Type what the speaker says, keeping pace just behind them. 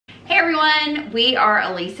everyone, we are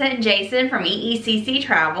Elisa and Jason from EECC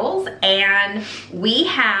Travels, and we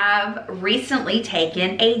have recently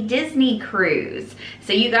taken a Disney cruise.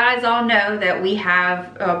 So you guys all know that we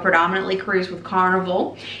have predominantly cruised with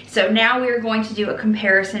Carnival. So now we're going to do a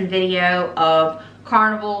comparison video of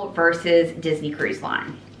Carnival versus Disney Cruise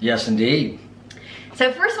Line. Yes, indeed.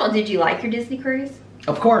 So first of all, did you like your Disney cruise?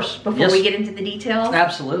 Of course. Before we get into the details?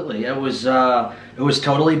 Absolutely. It was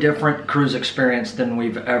totally different cruise experience than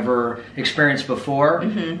we've ever experienced before.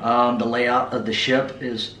 The layout of the ship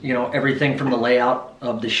is, you know, everything from the layout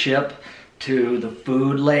of the ship to the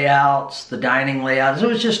food layouts, the dining layouts. It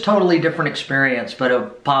was just totally different experience, but a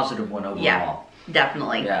positive one overall. Yeah,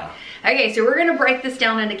 definitely. Yeah. Okay, so we're gonna break this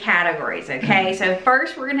down into categories, okay? So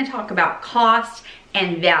first we're gonna talk about cost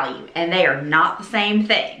and value, and they are not the same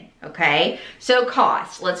thing. Okay, so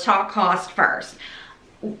cost. Let's talk cost first.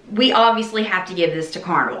 We obviously have to give this to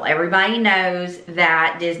Carnival. Everybody knows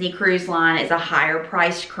that Disney Cruise Line is a higher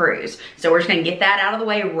priced cruise. So we're just gonna get that out of the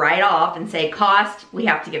way right off and say cost, we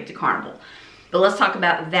have to give to Carnival. But let's talk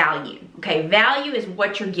about value. Okay, value is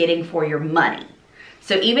what you're getting for your money.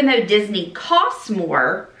 So even though Disney costs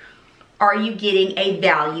more, are you getting a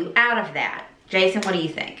value out of that? Jason, what do you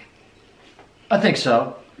think? I think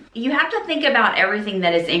so. You have to think about everything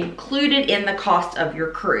that is included in the cost of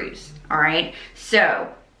your cruise, all right?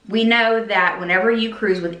 So we know that whenever you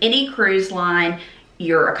cruise with any cruise line,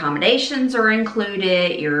 your accommodations are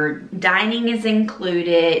included, your dining is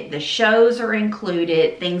included, the shows are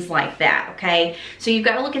included, things like that, okay? So you've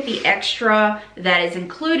got to look at the extra that is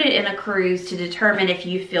included in a cruise to determine if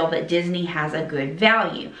you feel that Disney has a good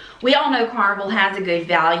value. We all know Carnival has a good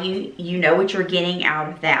value. You know what you're getting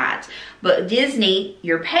out of that. But Disney,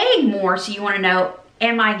 you're paying more, so you want to know,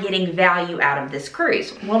 am I getting value out of this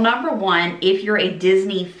cruise? Well, number one, if you're a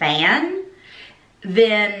Disney fan,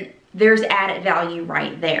 then there's added value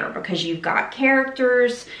right there because you've got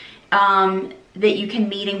characters that you can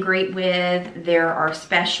meet and greet with. There are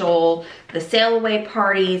the sail away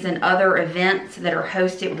parties and other events that are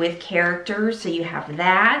hosted with characters, so you have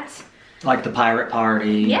that. Like the pirate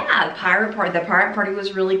party. Yeah, the pirate party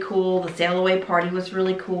was really cool. The sail away party was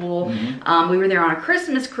really cool. We were there on a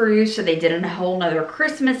Christmas cruise, so they did a whole nother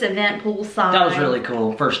Christmas event poolside. That was really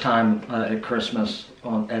cool. First time at Christmas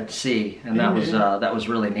at sea, and that was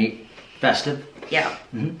really neat. Festive. Yeah.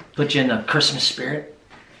 Put you in the Christmas spirit.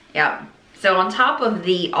 Yeah. So on top of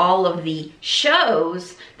all of the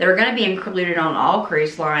shows that are going to be included on all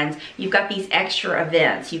cruise lines, you've got these extra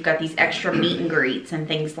events. You've got these extra meet and greets and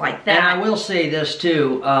things like that. And I will say this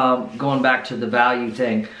too, going back to the value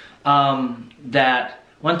thing, that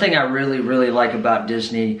one thing I really like about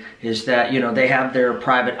Disney is that, you know, they have their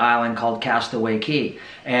private island called Castaway Cay.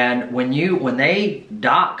 And when they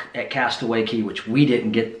dock at Castaway Cay, which we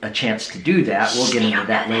didn't get a chance to do that, we'll get into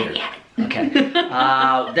that later. Okay,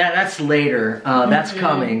 that's later. That's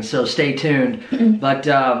coming, so stay tuned. But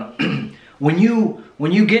when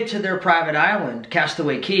you get to their private island,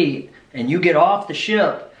 Castaway Cay, and you get off the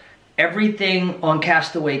ship, everything on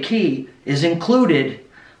Castaway Cay is included.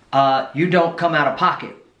 You don't come out of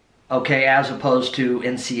pocket, okay? As opposed to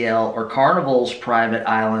NCL or Carnival's private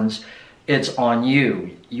islands, it's on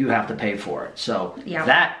you. You have to pay for it. So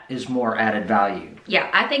that is more added value. Yeah,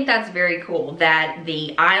 I think that's very cool that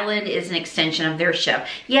the island is an extension of their ship.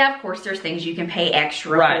 Yeah, of course, there's things you can pay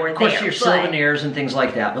extra for there. Of course, your souvenirs and things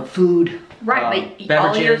like that, but food, right, but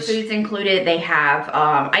beverages. All your food's included. They have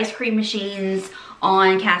ice cream machines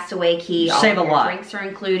on Castaway Cay. Save a lot. Drinks are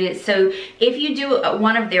included. So if you do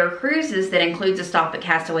one of their cruises that includes a stop at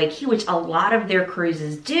Castaway Cay, which a lot of their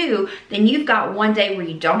cruises do, then you've got one day where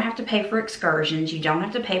you don't have to pay for excursions, you don't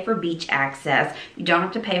have to pay for beach access, you don't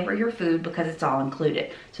have to pay for your food because it's all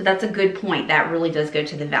included. So that's a good point. That really does go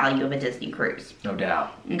to the value of a Disney cruise. No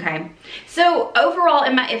doubt. Okay. So overall,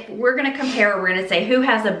 if we're going to compare, we're going to say who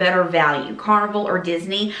has a better value, Carnival or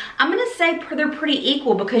Disney. I'm going to say they're pretty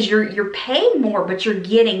equal because you're paying more, but you're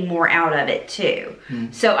getting more out of it too.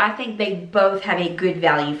 So I think they both have a good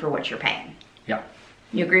value for what you're paying. Yeah.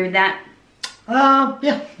 You agree with that?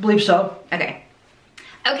 Yeah, believe so. Okay.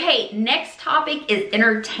 Okay, next topic is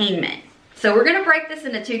entertainment. So we're gonna break this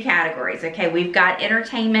into two categories, okay? We've got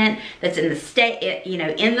entertainment that's in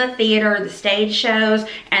the in the theater, the stage shows,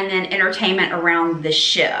 and then entertainment around the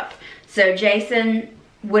ship. So Jason,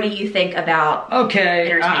 what do you think about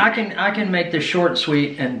entertainment? I can make this short and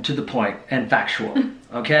sweet and to the point and factual,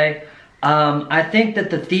 okay? I think that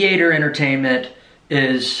the theater entertainment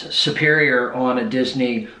is superior on a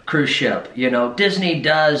Disney cruise ship. You know, Disney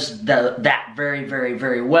does that very, very,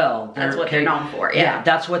 very well. That's what they're known for, yeah.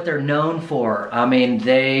 That's what they're known for. I mean,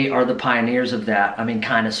 they are the pioneers of that. I mean,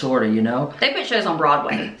 kind of, sort of, you know? They put shows on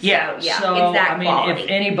Broadway. Yeah, so so, it's that I mean, quality. if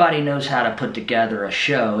anybody knows how to put together a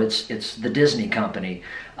show, it's the Disney company.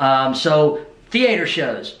 So, theater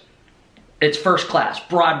shows, it's first class,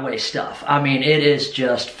 Broadway stuff. I mean, it is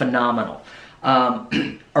just phenomenal.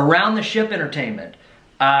 Around the ship entertainment,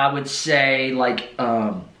 I would say like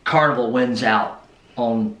Carnival wins out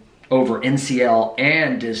over NCL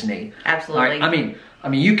and Disney. Absolutely. Right? I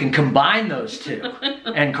mean, you can combine those two,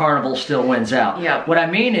 and Carnival still wins out. Yeah. What I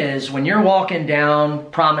mean is, when you're walking down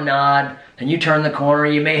Promenade and you turn the corner,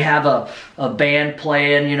 you may have a band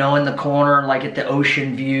playing, you know, in the corner, like at the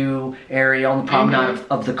Ocean View area on the Promenade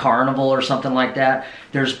of the Carnival or something like that.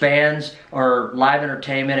 There's bands or live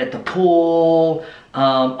entertainment at the pool,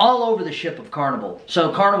 all over the ship of Carnival.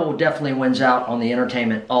 So Carnival definitely wins out on the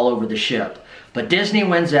entertainment all over the ship. But Disney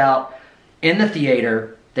wins out in the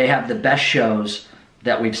theater. They have the best shows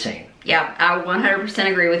that we've seen. Yeah, I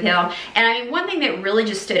 100% agree with him. And I mean, one thing that really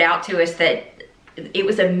just stood out to us that it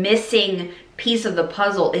was a missing piece of the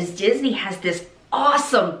puzzle is Disney has this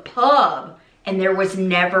awesome pub and there was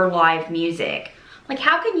never live music. Like,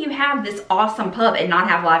 how can you have this awesome pub and not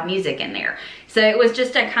have live music in there? So it was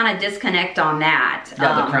just a kind of disconnect on that.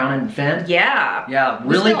 Yeah, the Crown and Fin? Yeah. Yeah,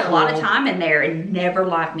 really we spent cool. a lot of time in there and never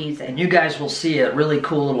live music. And you guys will see a really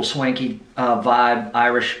cool little swanky vibe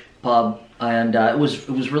Irish pub. And it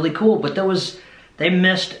was really cool, but they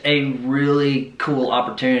missed a really cool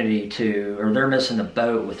opportunity or they're missing the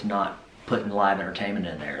boat with not putting live entertainment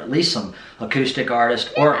in there. At least some acoustic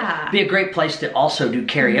artists, or be a great place to also do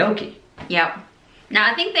karaoke. Yep.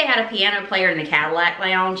 Now I think they had a piano player in the Cadillac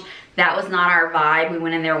Lounge. That was not our vibe. We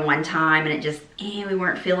went in there one time and it just, we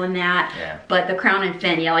weren't feeling that. Yeah. But the Crown and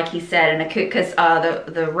Fin, yeah, like he said, and because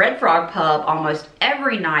the Red Frog Pub, almost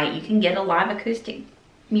every night you can get a live acoustic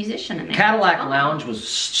musician in there. Cadillac Lounge was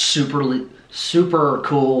super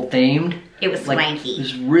cool themed. It was swanky. It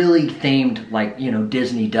was really themed, like, you know,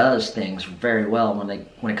 Disney does things very well when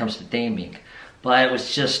it comes to theming. But it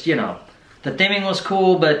was just, you know, the theming was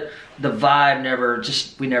cool, but the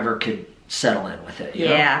vibe we never could settle in with it.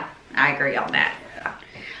 Yeah, I agree on that.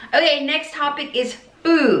 Okay, next topic is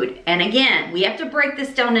food. And again, we have to break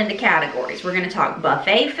this down into categories. We're going to talk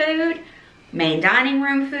buffet food, main dining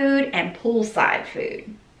room food, and poolside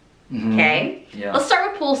food. Okay? Yeah. Let's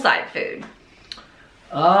start with poolside food.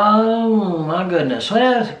 Oh my goodness.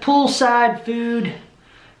 Well, poolside food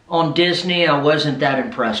on Disney I wasn't that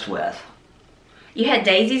impressed with. You had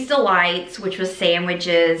Daisy's Delights, which was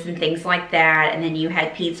sandwiches and things like that. And then you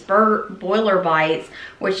had Pete's Boiler Bites,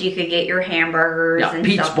 which you could get your hamburgers and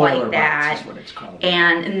Pete's stuff Boiler like that. Bites is what it's called.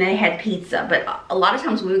 And they had pizza. But a lot of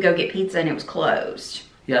times we would go get pizza and it was closed.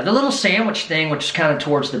 Yeah, the little sandwich thing, which is kind of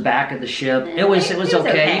towards the back of the ship, it was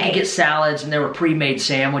okay. You could get salads, and there were pre-made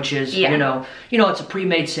sandwiches. Yeah. You know, it's a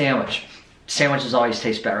pre-made sandwich. Sandwiches always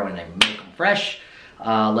taste better when they make them fresh.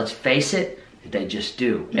 Let's face it, they just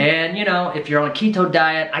do. And you know, if you're on a keto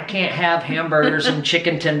diet, I can't have hamburgers and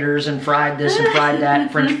chicken tenders and fried this and fried that,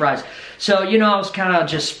 and French fries. So you know, I was kind of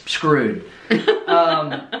just screwed.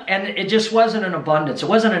 And it just wasn't an abundance. It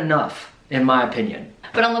wasn't enough, in my opinion.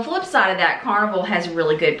 But on the flip side of that, Carnival has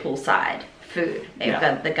really good poolside food. They've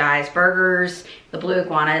got the Guy's Burgers, the Blue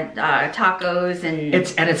Iguana tacos, and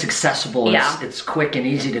it's accessible. Yeah. It's quick and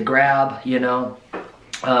easy to grab. You know,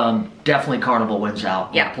 definitely Carnival wins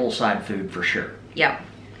out. Yeah. Poolside food for sure. Yep.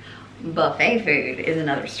 Buffet food is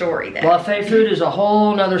another story. Though. Buffet food is a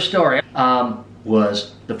whole nother story.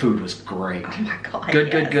 The food was great. Oh my God.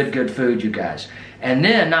 Good food, you guys. And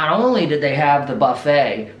then not only did they have the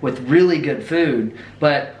buffet with really good food,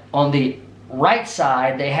 but on the right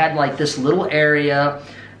side they had like this little area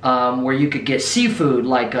where you could get seafood,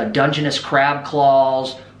 like Dungeness crab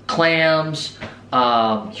claws, clams,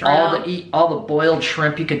 all the boiled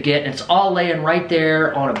shrimp you could get. And it's all laying right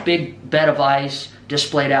there on a big bed of ice,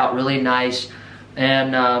 displayed out really nice,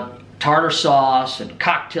 and tartar sauce and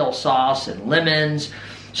cocktail sauce and lemons.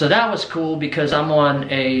 So that was cool because I'm on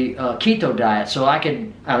a keto diet, so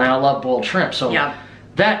and I love boiled shrimp. So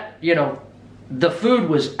that, you know, the food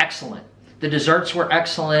was excellent. The desserts were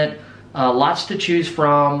excellent. Lots to choose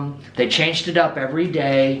from. They changed it up every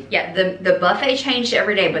day. Yeah, the buffet changed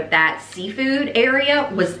every day, but that seafood area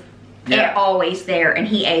was always there, and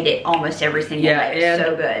he ate it almost every single day. It was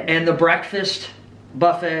so good. And the breakfast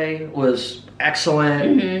buffet was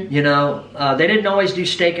excellent. You know, they didn't always do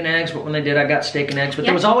steak and eggs, but when they did, I got steak and eggs. But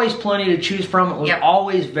there was always plenty to choose from. It was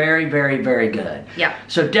always very, very, very good. Yeah.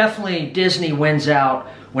 So definitely Disney wins out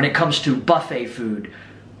when it comes to buffet food,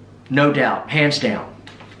 no doubt, hands down.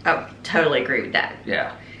 Oh, totally agree with that.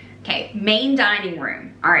 Yeah. Okay, main dining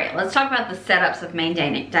room. All right, let's talk about the setups of main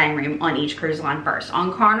dining room on each cruise line first.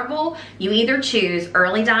 On Carnival, you either choose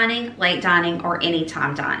early dining, late dining, or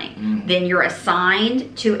anytime dining. Then you're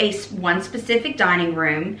assigned to one specific dining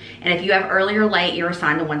room, and if you have early or late, you're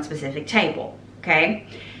assigned to one specific table, okay?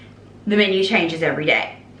 The menu changes every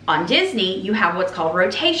day. On Disney, you have what's called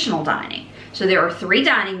rotational dining. So there are 3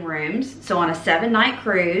 dining rooms. So on a 7-night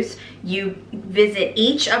cruise, you visit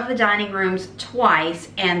each of the dining rooms twice,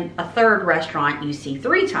 and a third restaurant you see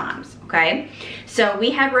 3 times, okay? So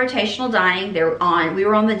we had rotational dining. We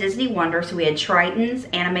were on the Disney Wonder, so we had Triton's,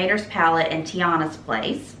 Animator's Palette, and Tiana's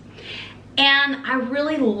Place. And I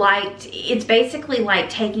really liked, it's basically like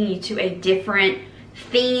taking you to a different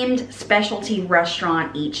themed specialty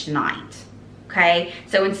restaurant each night, okay?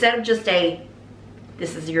 So instead of just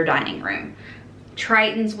this is your dining room,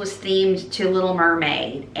 Triton's was themed to Little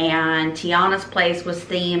Mermaid, and Tiana's Place was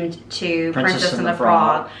themed to Princess and the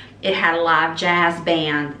Frog. It had a live jazz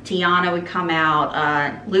band. Tiana would come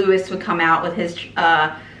out, Louis would come out with his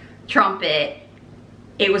trumpet.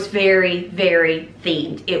 It was very, very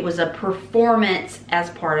themed. It was a performance as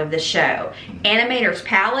part of the show. Animator's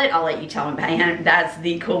Palette, I'll let you tell me about it. That's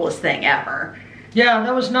the coolest thing ever. Yeah,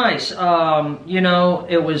 that was nice. You know,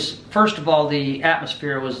 it was, first of all, the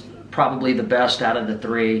atmosphere was probably the best out of the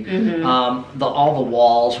 3. All the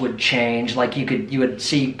walls would change. Like you would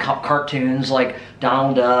see cartoons like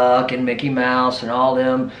Donald Duck and Mickey Mouse and all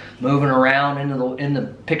them moving around in the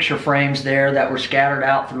picture frames there that were scattered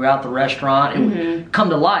out throughout the restaurant. It would come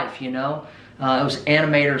to life, you know. It was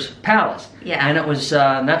Animator's Palace. Yeah. And it was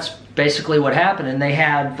that's basically what happened. And they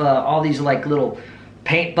had all these like little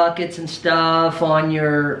paint buckets and stuff on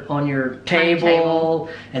your table,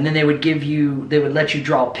 and then they would let you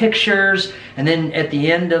draw pictures, and then at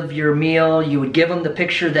the end of your meal you would give them the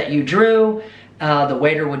picture that you drew. The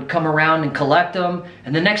waiter would come around and collect them,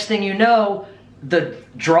 and the next thing you know, the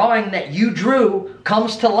drawing that you drew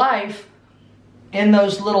comes to life in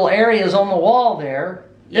those little areas on the wall there.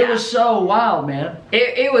 Yeah. It was so wild, man.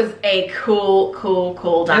 It was a cool dining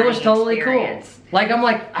experience. It was totally cool. Like, I'm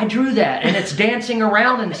like, I drew that, and it's dancing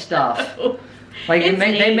around and stuff. Like,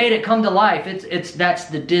 they made it come to life. That's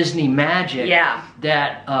the Disney magic. Yeah.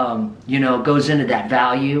 That you know, goes into that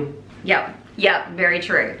value. Yep, very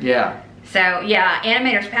true. Yeah. So yeah,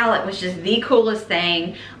 Animator's Palette was just the coolest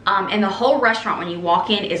thing. And the whole restaurant, when you walk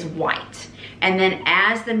in, is white. And then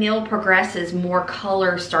as the meal progresses, more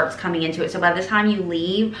color starts coming into it. So by the time you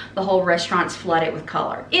leave, the whole restaurant's flooded with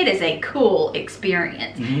color. It is a cool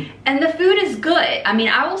experience. And the food is good. I mean,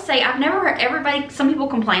 I will say, I've never heard some people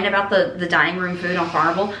complain about the dining room food on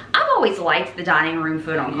Carnival. I've always liked the dining room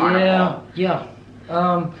food on Carnival. Yeah.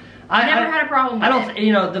 I never had a problem with it.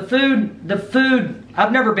 You know, the food,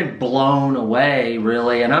 I've never been blown away,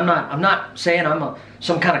 really. And I'm not saying I'm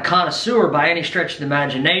some kind of connoisseur by any stretch of the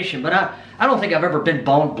imagination, but I don't think I've ever been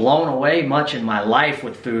blown away much in my life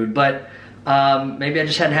with food, but maybe I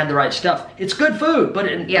just hadn't had the right stuff. It's good food, but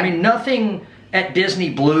I mean, nothing at Disney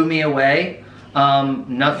blew me away.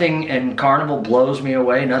 Nothing in Carnival blows me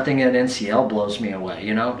away. Nothing at NCL blows me away,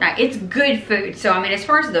 you know? It's good food. So, I mean, as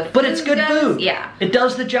far as the food But it's good goes, food. Yeah. It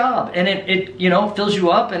does the job, and it you know, fills you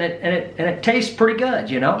up, and it tastes pretty good,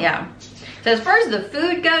 you know? Yeah. So as far as the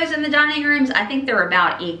food goes in the dining rooms, I think they're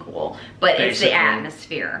about equal, but basically, it's the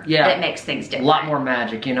atmosphere that makes things different. A lot more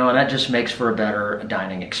magic, you know, and that just makes for a better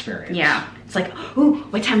dining experience. Yeah. It's like, ooh,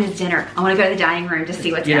 what time is dinner? I want to go to the dining room to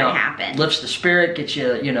see what's going to happen. Lifts the spirit, gets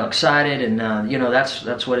you, you know, excited, and, you know,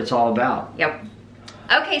 that's what it's all about. Yep.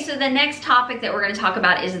 Okay, so the next topic that we're going to talk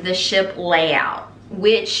about is the ship layout.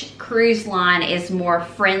 Which cruise line is more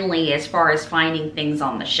friendly as far as finding things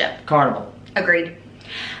on the ship? Carnival. Agreed.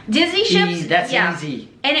 Disney ships, that's easy.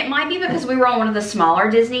 And it might be because we were on one of the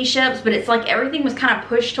smaller Disney ships, but it's like everything was kind of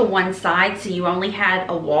pushed to one side, so you only had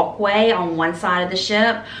a walkway on one side of the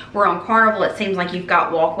ship. Where on Carnival, it seems like you've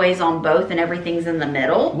got walkways on both and everything's in the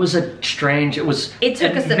middle. It was it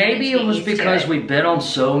took us a maybe it was because we've been on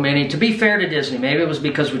so many, to be fair to Disney, maybe it was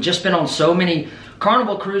because we've just been on so many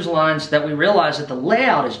Carnival cruise lines that we realize that the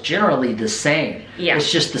layout is generally the same. Yeah.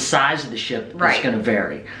 It's just the size of the ship that's going to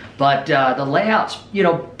vary. But the layout's, you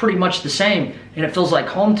know, pretty much the same, and it feels like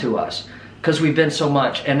home to us because we've been so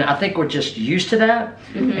much. And I think we're just used to that.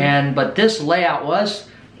 But this layout was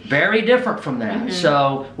very different from that.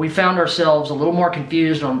 So we found ourselves a little more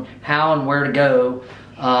confused on how and where to go.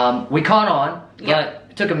 We caught on, but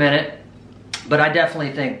it took a minute. But I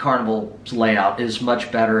definitely think Carnival's layout is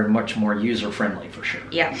much better and much more user-friendly for sure.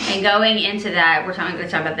 Yeah, and going into that, we're talking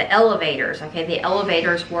about the elevators, okay? The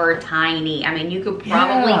elevators were tiny. I mean, you could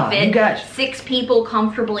probably fit 6 people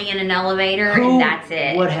comfortably in an elevator, and that's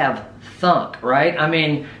it. Who would have thunk, right? I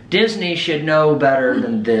mean, Disney should know better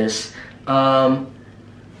than this.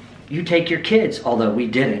 You take your kids, although we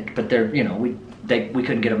didn't, but they're, you know, we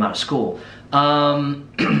couldn't get them out of school.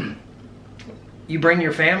 You bring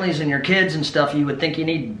your families and your kids and stuff, you would think you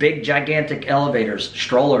need big, gigantic elevators,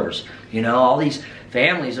 strollers, you know, all these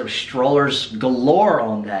families of strollers galore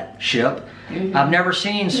on that ship. I've never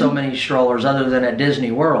seen so many strollers other than at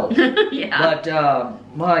Disney World. But,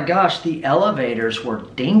 my gosh, the elevators were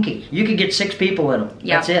dinky. You could get 6 people in them.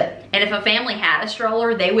 That's it. And if a family had a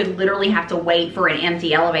stroller, they would literally have to wait for an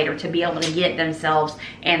empty elevator to be able to get themselves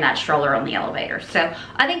and that stroller on the elevator. So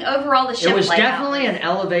I think overall the ship It was definitely an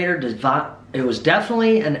elevator design. It was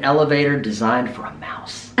definitely an elevator designed for a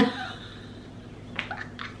mouse.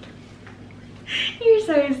 You're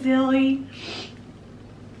so silly.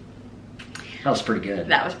 That was pretty good.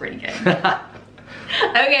 That was pretty good.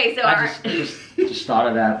 Okay, so I just thought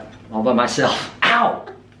of that all by myself. Ow!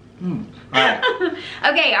 All right.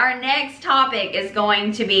 Okay, our next topic is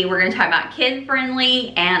going to be, we're going to talk about kid-friendly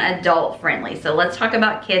and adult-friendly. So let's talk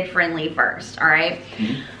about kid-friendly first, all right?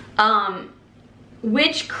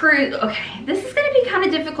 Which cruise, okay, this is going to be kind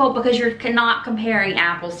of difficult because you're not comparing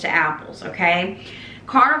apples to apples, okay?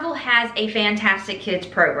 Carnival has a fantastic kids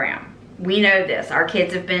program. We know this. Our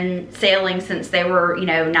kids have been sailing since they were, you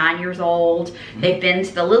know, 9 years old. They've been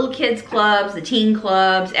to the little kids clubs, the teen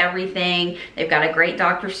clubs, everything. They've got a great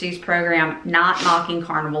Dr. Seuss program, not knocking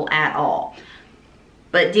Carnival at all.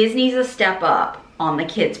 But Disney's a step up on the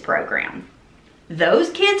kids program.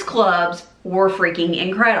 Those kids clubs were freaking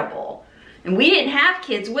incredible. And we didn't have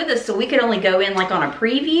kids with us, so we could only go in like on a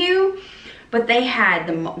preview. But they had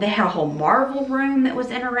a whole Marvel room that was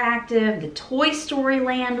interactive, the Toy Story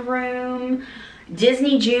Land room,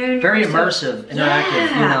 Disney Junior. Very immersive, interactive,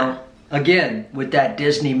 you know. Again, with that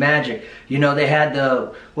Disney magic. You know, they had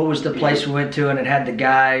what was the place we went to, and it had the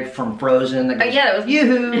guy from Frozen that goes, that was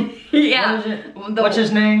Yoo-hoo! Yeah. What's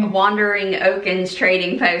his name? Wandering Oaken's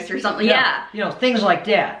Trading Post or something, yeah. You know, things like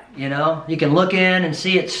that, you know. You can look in and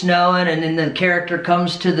see it snowing, and then the character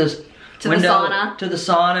comes to the window, to the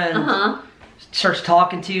sauna, and starts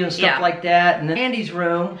talking to you and stuff like that. And then Andy's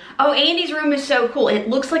room. Oh, Andy's room is so cool. It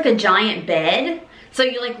looks like a giant bed. So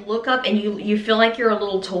you like look up and you feel like you're a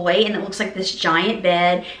little toy, and it looks like this giant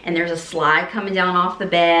bed, and there's a slide coming down off the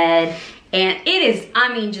bed. And it is,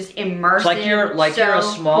 I mean, just immersive. It's like you're a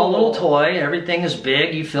small little toy. Everything is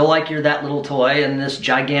big. You feel like you're that little toy in this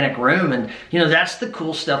gigantic room. And, you know, that's the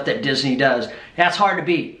cool stuff that Disney does. That's hard to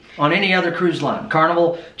beat on any other cruise line.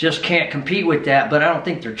 Carnival just can't compete with that, but I don't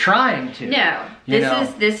think they're trying to. No.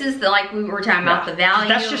 This is the, like we were talking about, the value.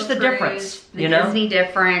 That's just the difference, the Disney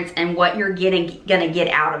difference, and what you're gonna get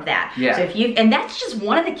out of that. Yeah. So and that's just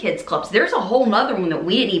one of the kids clubs. There's a whole nother one that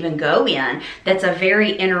we didn't even go in. That's a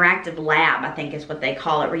very interactive lab, I think is what they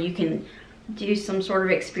call it, where you can do some sort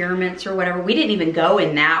of experiments or whatever. We didn't even go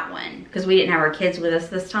in that one because we didn't have our kids with us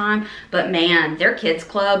this time. But man, their kids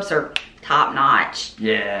clubs are top notch.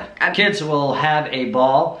 Yeah, kids will have a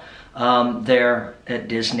ball there at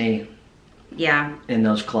Disney. Yeah. In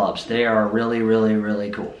those clubs. They are really, really,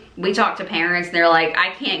 really cool. We talk to parents, and they're like, I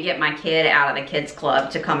can't get my kid out of the kids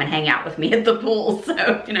club to come and hang out with me at the pool.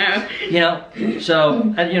 So, you know.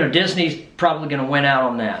 Disney's probably going to win out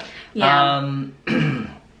on that. Yeah.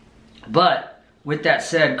 But with that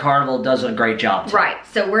said, Carnival does a great job too. Right.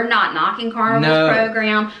 So we're not knocking Carnival's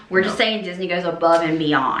program. We're just saying Disney goes above and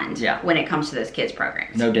beyond when it comes to those kids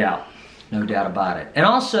programs. No doubt. No doubt about it. And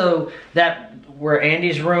also that where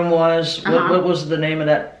Andy's room was, what was the name of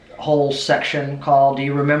that whole section called? Do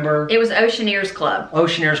you remember? It was Oceaneers Club.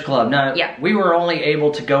 Oceaneers Club. No, we were only able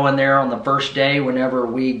to go in there on the first day whenever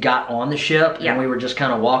we got on the ship, and we were just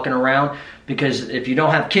kind of walking around, because if you don't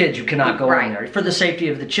have kids, you cannot go in there for the safety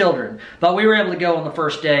of the children. But we were able to go on the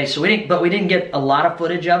first day, so we didn't get a lot of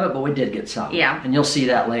footage of it, but we did get some. Yeah. And you'll see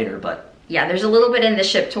that later, but. Yeah, there's a little bit in the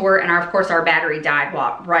ship tour, and of course our battery died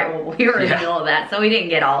right while we were in the middle of that, so we didn't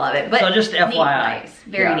get all of it. But so just FYI. Neat place.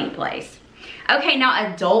 Very neat place. Okay, now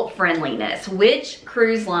adult friendliness. Which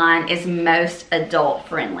cruise line is most adult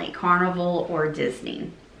friendly, Carnival or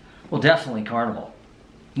Disney? Well, definitely Carnival.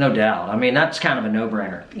 No doubt. I mean, that's kind of a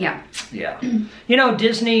no-brainer. Yeah. Yeah. You know,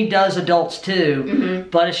 Disney does adults too,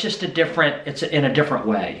 but it's just it's in a different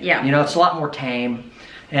way. Yeah. You know, it's a lot more tame.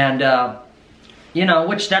 And you know,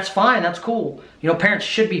 which that's fine, that's cool. You know, parents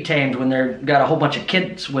should be tamed when they've got a whole bunch of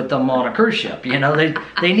kids with them on a cruise ship. You know,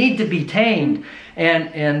 they need to be tamed.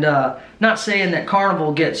 And not saying that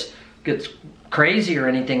Carnival gets crazy or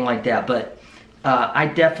anything like that, but I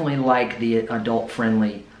definitely like the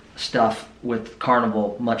adult-friendly stuff with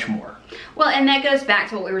Carnival much more. Well, and that goes back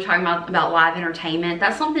to what we were talking about live entertainment.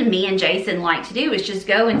 That's something me and Jason like to do, is just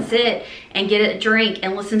go and sit and get a drink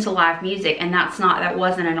and listen to live music, and that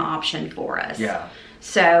wasn't an option for us. Yeah.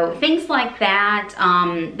 So things like that,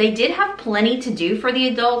 they did have plenty to do for the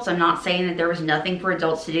adults. I'm not saying that there was nothing for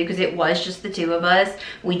adults to do, because it was just the two of us.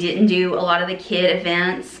 We didn't do a lot of the kid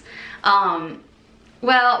events.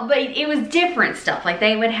 Well, but it was different stuff. Like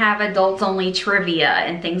they would have adults only trivia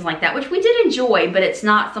and things like that, which we did enjoy, but it's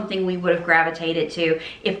not something we would have gravitated to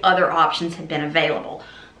if other options had been available.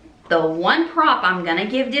 The one prop I'm gonna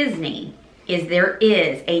give Disney is there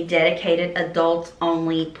is a dedicated adults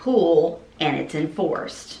only pool, and it's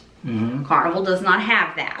enforced. Carnival does not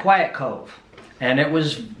have that. Quiet Cove. And it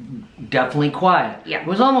was definitely quiet. Yeah. It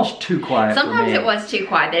was almost too quiet. Sometimes it was too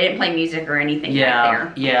quiet. They didn't play music or anything back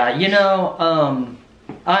there. Yeah, you know,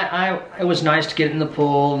 it was nice to get in the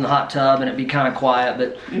pool and the hot tub and it'd be kind of quiet,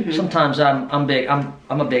 but sometimes I'm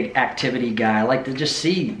a big activity guy. I like to just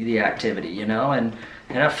see the activity, you know, and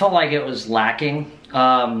I felt like it was lacking,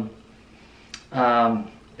 at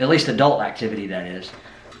least adult activity, that is.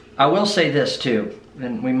 I will say this too,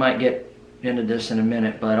 and we might get into this in a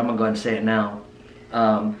minute, but I'm gonna go ahead and say it now.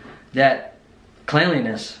 That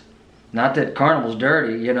cleanliness, not that Carnival's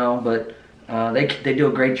dirty, you know, but they do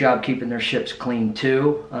a great job keeping their ships clean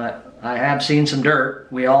too. I have seen some dirt,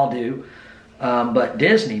 we all do, but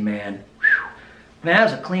Disney, man,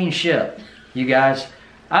 that's a clean ship, you guys.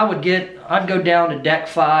 I'd go down to deck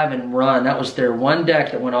 5 and run. That was their one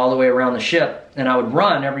deck that went all the way around the ship, and I would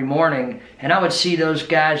run every morning, and I would see those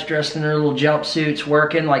guys dressed in their little jumpsuits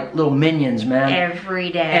working like little minions, man.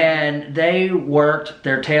 Every day. And they worked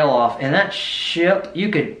their tail off, and that ship, you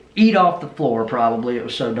could eat off the floor probably, it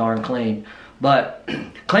was so darn clean. But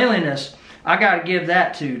cleanliness, I gotta give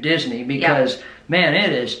that to Disney, because man,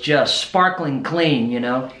 it is just sparkling clean, you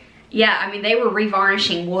know. Yeah, I mean, they were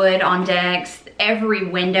revarnishing wood on decks. Every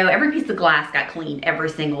window, every piece of glass got cleaned every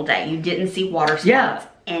single day. You didn't see water spots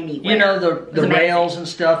anywhere. You know, the rails and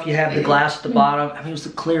stuff, you have the glass at the bottom. I mean, it was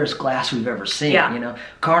the clearest glass we've ever seen, you know.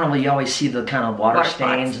 Carnival, you always see the kind of water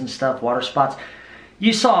stains spots and stuff, water spots.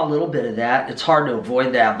 You saw a little bit of that. It's hard to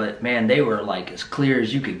avoid that, but man, they were like as clear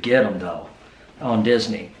as you could get them, though, on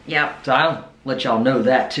Disney. Yep. So I'll let y'all know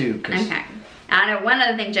that, too. Okay. I know one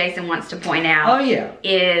other thing Jason wants to point out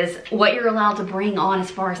is what you're allowed to bring on as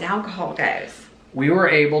far as alcohol goes. We were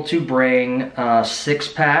able to bring a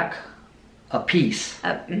 6-pack a piece.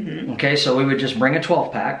 Okay, so we would just bring a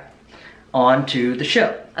 12-pack onto the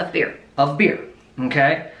ship. Of beer. Of beer,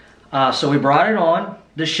 okay? So we brought it on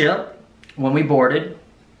the ship when we boarded.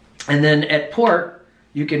 And then at port,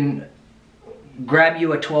 you can grab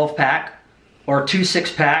you a 12-pack or 2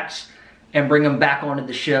 6-packs and bring them back onto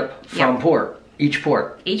the ship from port. Each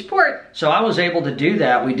port. Each port. So I was able to do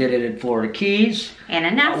that. We did it in Florida Keys. And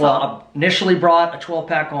in Nassau. Well, I initially brought a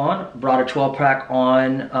 12-pack on. Brought a 12-pack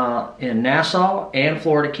on in Nassau and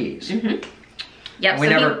Florida Keys. Yep. We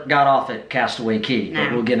never got off at Castaway Key. No,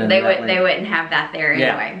 but we'll get into that later. They wouldn't have that there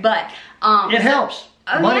anyway. But it helps.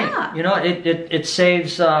 Money. You know, it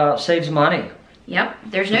saves money. Yep,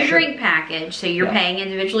 there's no drink package, so you're paying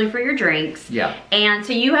individually for your drinks. Yeah. And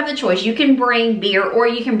so you have the choice. You can bring beer or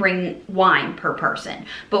you can bring wine per person.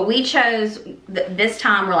 But we chose, this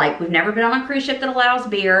time we're like, we've never been on a cruise ship that allows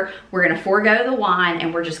beer. We're going to forego the wine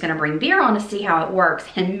and we're just going to bring beer on to see how it works.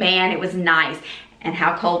 And man, it was nice. And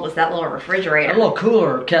how cold was that little refrigerator? A little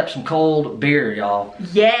cooler kept some cold beer, y'all.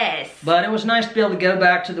 Yes. But it was nice to be able to go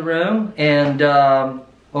back to the room and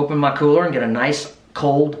open my cooler and get a nice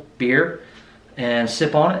cold beer and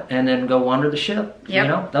sip on it, and then go under the ship. Yep. You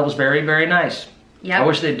know, that was very, very nice. Yep. I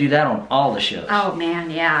wish they'd do that on all the ships. Oh man,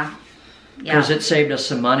 yeah. Because it saved us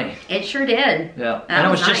some money. It sure did. Yeah, and it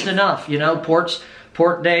was just enough. You know,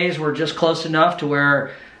 port days were just close enough to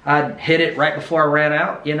where I'd hit it right before I ran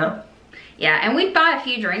out. You know. Yeah, and we'd buy a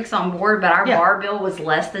few drinks on board, but our bar bill was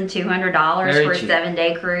less than $200 for a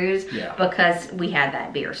 7-day cruise because we had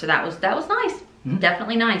that beer. So that was nice.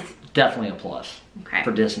 Definitely nice. Definitely a plus. Okay.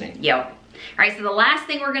 For Disney. Yep. All right, so the last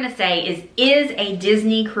thing we're going to say is a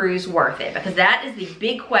Disney cruise worth it? Because that is the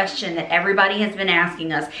big question that everybody has been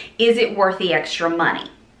asking us. Is it worth the extra money?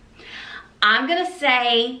 I'm going to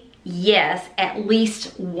say yes, at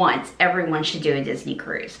least once everyone should do a Disney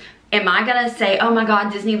cruise. am I gonna say, oh my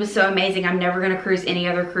God, Disney was so amazing, I'm never gonna cruise any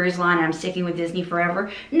other cruise line and I'm sticking with Disney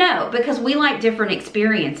forever? No, because we like different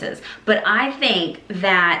experiences. But I think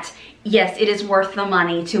that, yes, it is worth the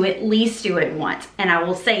money to at least do it once. And I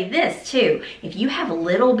will say this too, if you have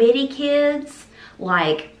little bitty kids,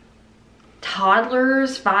 like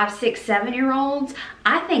toddlers, 5, 6, 7-year-olds,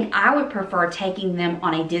 I think I would prefer taking them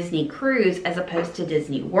on a Disney cruise as opposed to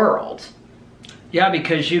Disney World. Yeah,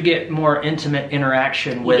 because you get more intimate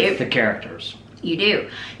interaction with the characters. You do.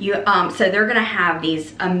 So they're going to have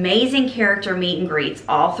these amazing character meet and greets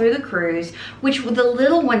all through the cruise, which with the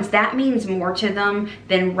little ones, that means more to them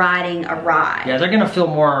than riding a ride. Yeah, they're going to feel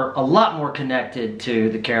a lot more connected to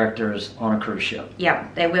the characters on a cruise ship. Yeah,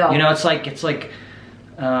 they will. You know, it's like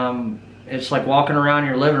walking around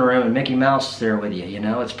your living room and Mickey Mouse is there with you. You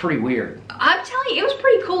know, it's pretty weird. I'm telling you, it was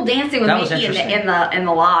pretty cool dancing with Mickey in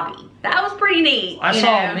the lobby. That was pretty neat. I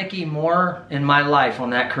saw Mickey more in my life on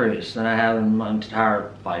that cruise than I have in my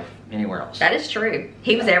entire life anywhere else. That is true.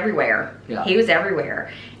 He was everywhere. Yeah. He was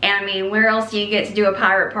everywhere. And I mean, where else do you get to do a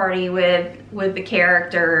pirate party with the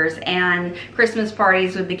characters and Christmas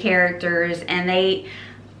parties with the characters? And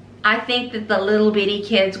I think that the little bitty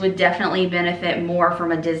kids would definitely benefit more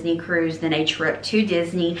from a Disney cruise than a trip to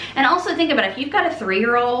Disney. And also think about it, if you've got a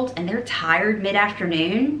 3-year-old and they're tired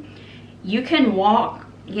mid-afternoon, you can walk,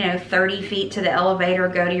 you know, 30 feet to the elevator,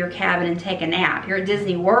 go to your cabin and take a nap. You're at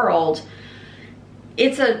Disney World,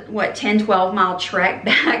 it's a, 10, 12 mile trek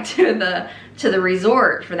back to the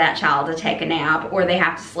resort for that child to take a nap, or they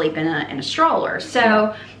have to sleep in a stroller.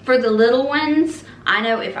 So for the little ones, I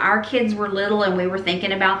know if our kids were little and we were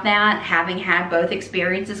thinking about that, having had both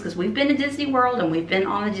experiences, because we've been to Disney World and we've been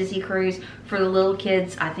on the Disney cruise, for the little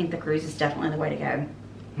kids, I think the cruise is definitely the way to go.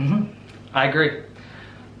 Mm-hmm. I agree.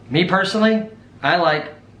 Me personally, I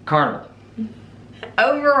like Carnival.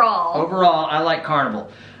 Overall, I like Carnival.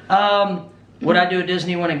 Would I do a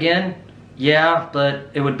Disney one again? Yeah, but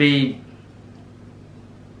it would be...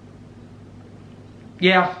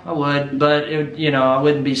 Yeah, I would, but it, you know, I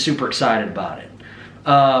wouldn't be super excited about it.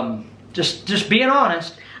 Just being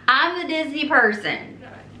honest. I'm the Disney person.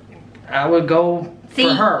 I would go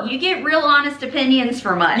for her. You get real honest opinions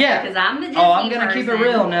from us. Yeah. Because I'm the Disney person. Oh, I'm going to keep it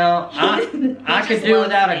real now. I could do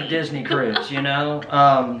without a Disney cruise, you know.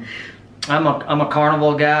 I'm a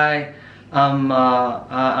Carnival guy. I'm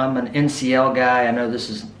an NCL guy. I know this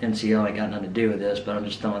is NCL ain't got nothing to do with this, but I'm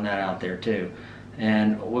just throwing that out there too.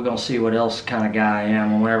 And we're going to see what else kind of guy I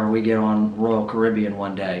am whenever we get on Royal Caribbean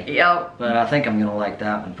one day. Yep. But I think I'm going to like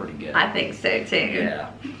that one pretty good. I think so too.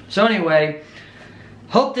 Yeah. So anyway,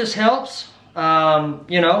 hope this helps.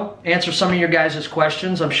 You know, answer some of your guys'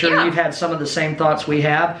 questions. I'm sure you've had some of the same thoughts we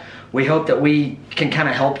have. We hope that we can kind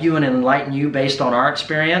of help you and enlighten you based on our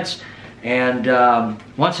experience. And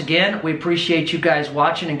once again, we appreciate you guys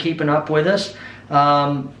watching and keeping up with us.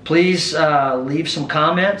 Please leave some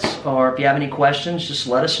comments, or if you have any questions, just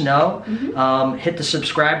let us know. Mm-hmm. Hit the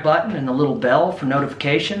subscribe button and the little bell for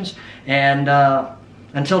notifications. And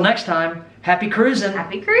until next time, happy cruising.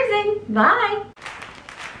 Happy cruising. Bye.